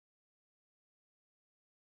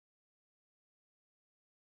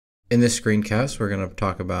In this screencast, we're going to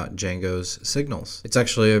talk about Django's signals. It's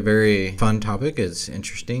actually a very fun topic. It's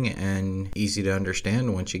interesting and easy to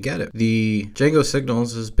understand once you get it. The Django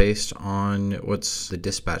signals is based on what's the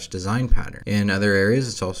dispatch design pattern. In other areas,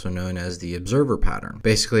 it's also known as the observer pattern.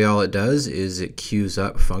 Basically, all it does is it queues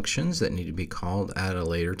up functions that need to be called at a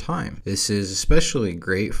later time. This is especially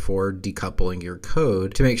great for decoupling your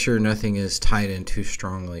code to make sure nothing is tied in too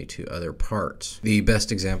strongly to other parts. The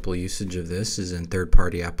best example usage of this is in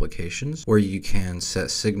third-party applications, where you can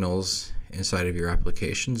set signals inside of your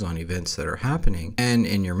applications on events that are happening, and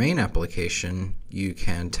in your main application you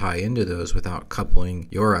can tie into those without coupling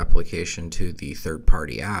your application to the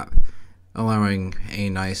third-party app, allowing a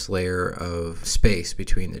nice layer of space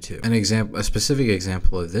between the two. A specific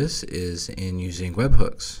example of this is in using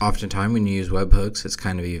webhooks. Oftentimes when you use webhooks, it's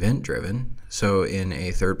kind of event driven. So in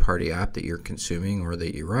a third-party app that you're consuming or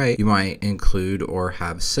that you write, you might include or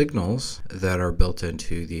have signals that are built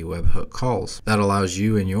into the webhook calls. That allows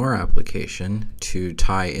you in your application to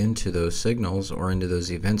tie into those signals or into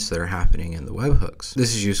those events that are happening in the webhooks.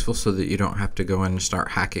 This is useful so that you don't have to go in and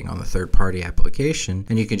start hacking on the third-party application,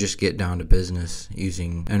 and you can just get down to business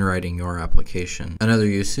using and writing your application. Another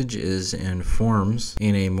usage is in forms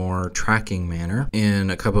in a more tracking manner. In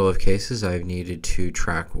a couple of cases, I've needed to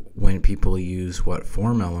track when people use what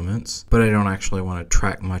form elements, but I don't actually want to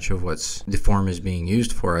track much of what's the form is being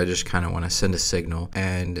used for. I just kind of want to send a signal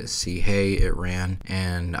and see, hey, it ran,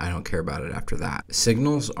 and I don't care about it after that.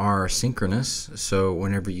 Signals are synchronous, so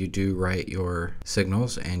whenever you do write your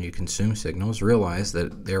signals and you consume signals, realize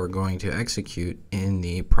that they're going to execute in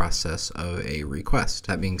the process of a request.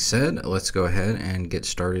 That being said, let's go ahead and get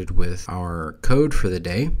started with our code for the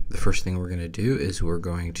day. The first thing we're going to do is we're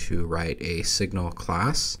going to write a signal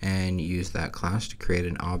class and use that class to create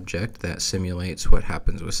an object that simulates what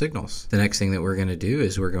happens with signals. The next thing that we're going to do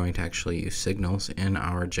is we're going to actually use signals in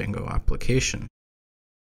our Django application.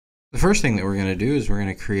 The first thing that we're going to do is we're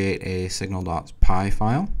going to create a signal.py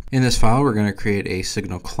file. In this file, we're going to create a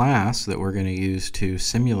signal class that we're going to use to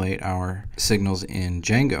simulate our signals in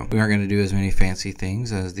Django. We aren't going to do as many fancy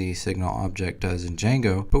things as the signal object does in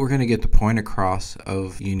Django, but we're going to get the point across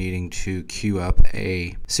of you needing to queue up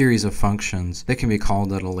a series of functions that can be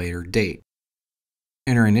called at a later date.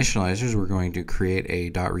 In our initializers, we're going to create a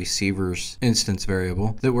 .receivers instance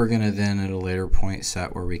variable that we're going to then at a later point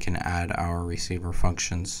set where we can add our receiver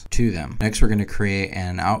functions to them. Next, we're going to create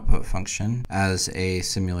an output function as a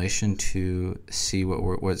simulation to see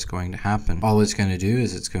what's going to happen. All it's going to do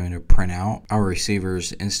is it's going to print out our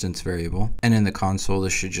receiver's instance variable, and in the console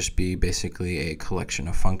this should just be basically a collection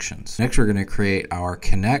of functions. Next, we're going to create our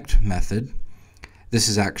connect method. This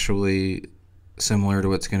is actually similar to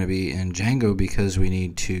what's going to be in Django because we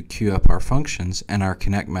need to queue up our functions, and our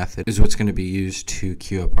connect method is what's going to be used to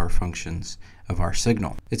queue up our functions of our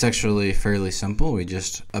signal. It's actually fairly simple. We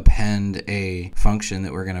just append a function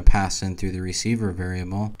that we're going to pass in through the receiver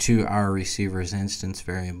variable to our receiver's instance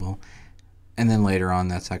variable, and then later on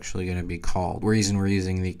that's actually going to be called. The reason we're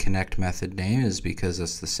using the connect method name is because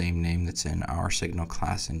that's the same name that's in our signal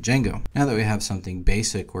class in Django. Now that we have something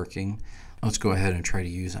basic working, let's go ahead and try to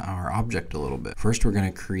use our object a little bit. First, we're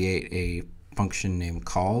going to create a function named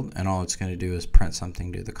called, and all it's going to do is print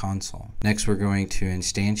something to the console. Next, we're going to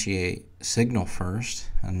instantiate signal first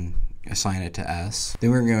and assign it to S. Then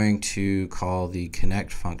we're going to call the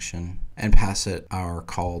connect function and pass it our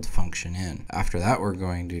called function in. After that, we're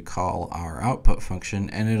going to call our output function,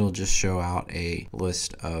 and it'll just show out a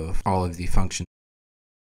list of all of the functions.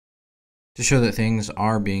 To show that things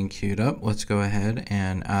are being queued up, let's go ahead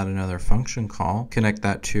and add another function call, connect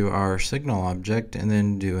that to our signal object, and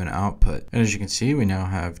then do an output. And as you can see, we now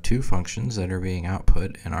have two functions that are being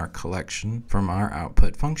output in our collection from our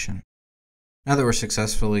output function. Now that we're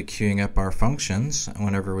successfully queuing up our functions,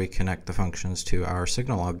 whenever we connect the functions to our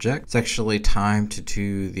signal object, it's actually time to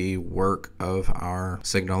do the work of our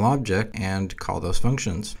signal object and call those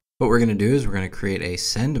functions. What we're going to do is we're going to create a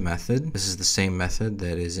send method. This is the same method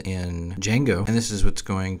that is in Django, and this is what's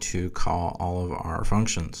going to call all of our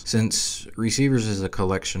functions. Since receivers is a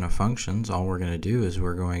collection of functions, all we're going to do is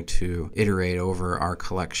we're going to iterate over our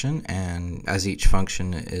collection, and as each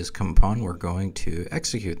function is come upon, we're going to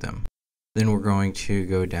execute them. Then we're going to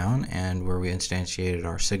go down, and where we instantiated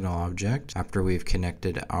our signal object, after we've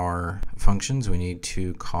connected our functions, we need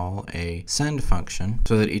to call a send function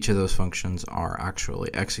so that each of those functions are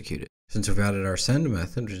actually executed. Since we've added our send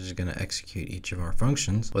method, which is going to execute each of our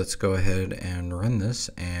functions, let's go ahead and run this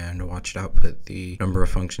and watch it output the number of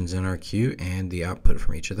functions in our queue and the output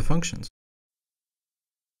from each of the functions.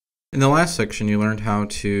 In the last section, you learned how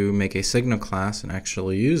to make a signal class and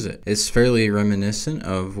actually use it. It's fairly reminiscent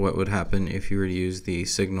of what would happen if you were to use the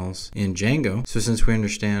signals in Django. So since we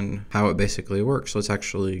understand how it basically works, let's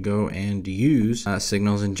actually go and use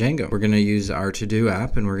signals in Django. We're going to use our to-do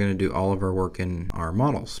app, and we're going to do all of our work in our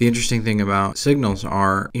models. The interesting thing about signals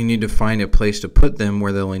are you need to find a place to put them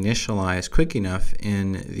where they'll initialize quick enough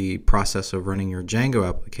in the process of running your Django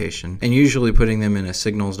application, and usually putting them in a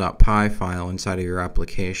signals.py file inside of your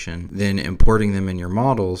application. Then importing them in your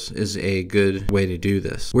models is a good way to do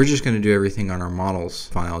this. We're just going to do everything on our models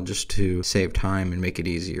file just to save time and make it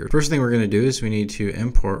easier. First thing we're going to do is we need to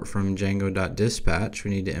import from Django.dispatch.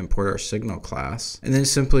 We need to import our signal class, and then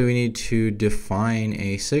simply we need to define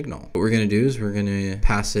a signal. What we're going to do is we're going to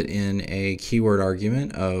pass it in a keyword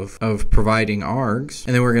argument of providing args,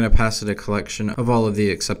 and then we're going to pass it a collection of all of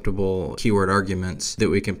the acceptable keyword arguments that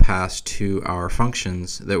we can pass to our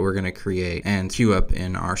functions that we're going to create and queue up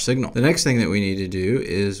in our signal. The next thing that we need to do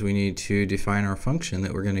is we need to define our function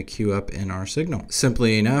that we're going to queue up in our signal.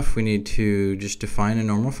 Simply enough, we need to just define a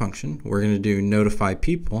normal function. We're going to do notify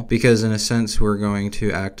people because in a sense we're going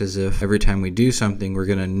to act as if every time we do something we're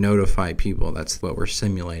going to notify people. That's what we're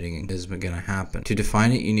simulating is going to happen. To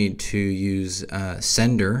define it, you need to use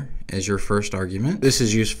sender as your first argument. This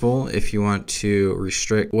is useful if you want to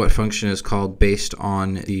restrict what function is called based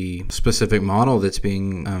on the specific model that's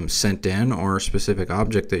being sent in or a specific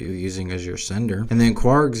object that you're using as your sender. And then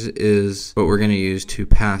quargs is what we're going to use to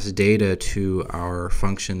pass data to our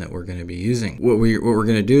function that we're going to be using. What we're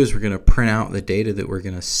going to do is we're going to print out the data that we're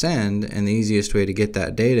going to send, and the easiest way to get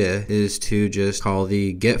that data is to just call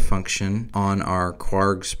the get function on our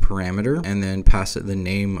quargs parameter and then pass it the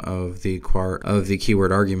name of the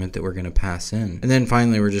keyword argument that we're going to pass in. And then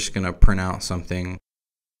finally we're just going to print out something.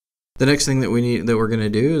 The next thing that we're going to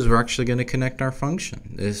do is we're actually going to connect our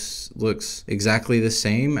function. This looks exactly the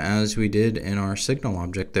same as we did in our signal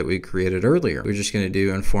object that we created earlier. We're just going to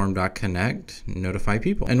do inform.connect, notify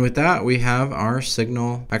people. And with that, we have our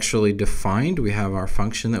signal actually defined. We have our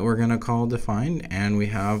function that we're going to call defined, and we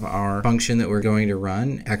have our function that we're going to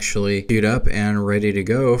run actually queued up and ready to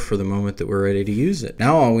go for the moment that we're ready to use it.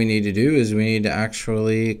 Now all we need to do is we need to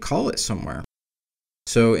actually call it somewhere.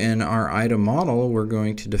 So in our item model, we're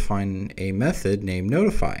going to define a method named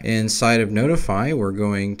notify. Inside of notify, we're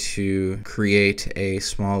going to create a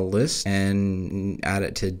small list and add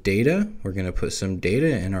it to data. We're going to put some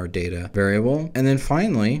data in our data variable. And then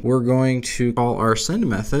finally, we're going to call our send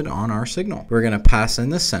method on our signal. We're going to pass in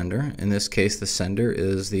the sender. In this case, the sender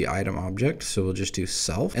is the item object. So we'll just do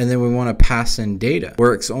self. And then we want to pass in data.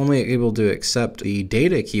 We're only able to accept the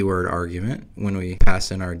data keyword argument when we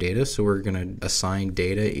pass in our data. So we're going to assign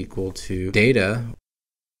data equal to data.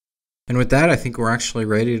 And with that, I think we're actually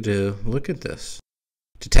ready to look at this.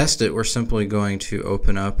 To test it, we're simply going to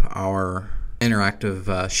open up our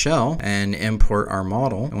interactive shell and import our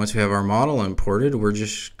model. And once we have our model imported, we're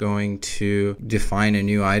just going to define a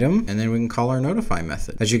new item, and then we can call our notify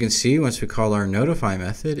method. As you can see, once we call our notify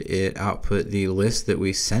method, it output the list that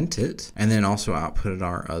we sent it, and then also outputted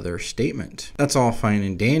our other statement. That's all fine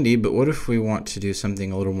and dandy, but what if we want to do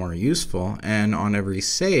something a little more useful, and on every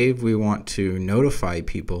save, we want to notify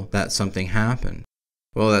people that something happened?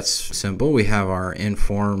 Well, that's simple. We have our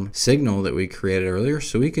inform signal that we created earlier,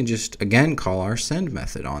 so we can just again call our send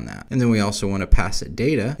method on that. And then we also want to pass it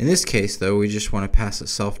data. In this case though, we just want to pass it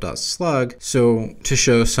self.slug, so to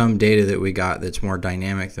show some data that we got that's more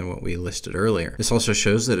dynamic than what we listed earlier. This also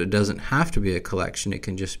shows that it doesn't have to be a collection, it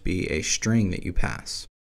can just be a string that you pass.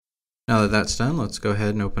 Now that that's done, let's go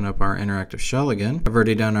ahead and open up our interactive shell again. I've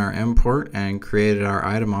already done our import and created our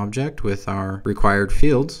item object with our required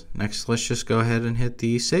fields. Next, let's just go ahead and hit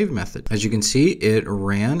the save method. As you can see, it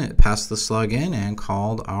passed the slug in and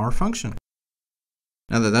called our function.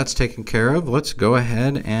 Now that that's taken care of, let's go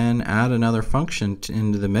ahead and add another function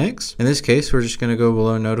into the mix. In this case, we're just going to go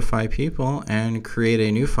below notify people and create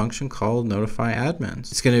a new function called notify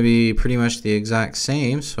admins. It's going to be pretty much the exact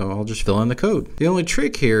same, so I'll just fill in the code. The only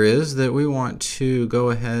trick here is that we want to go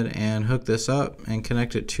ahead and hook this up and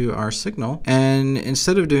connect it to our signal. And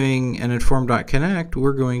instead of doing an inform.connect,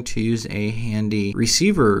 we're going to use a handy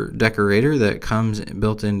receiver decorator that comes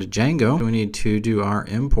built into Django. So we need to do our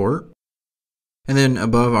import. And then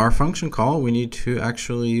above our function call, we need to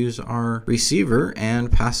actually use our receiver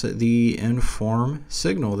and pass it the inform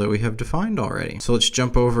signal that we have defined already. So let's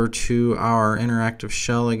jump over to our interactive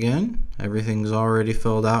shell again. Everything's already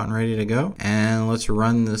filled out and ready to go. And let's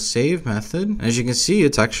run the save method. As you can see,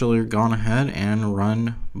 it's actually gone ahead and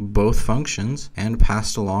run both functions and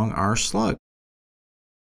passed along our slug.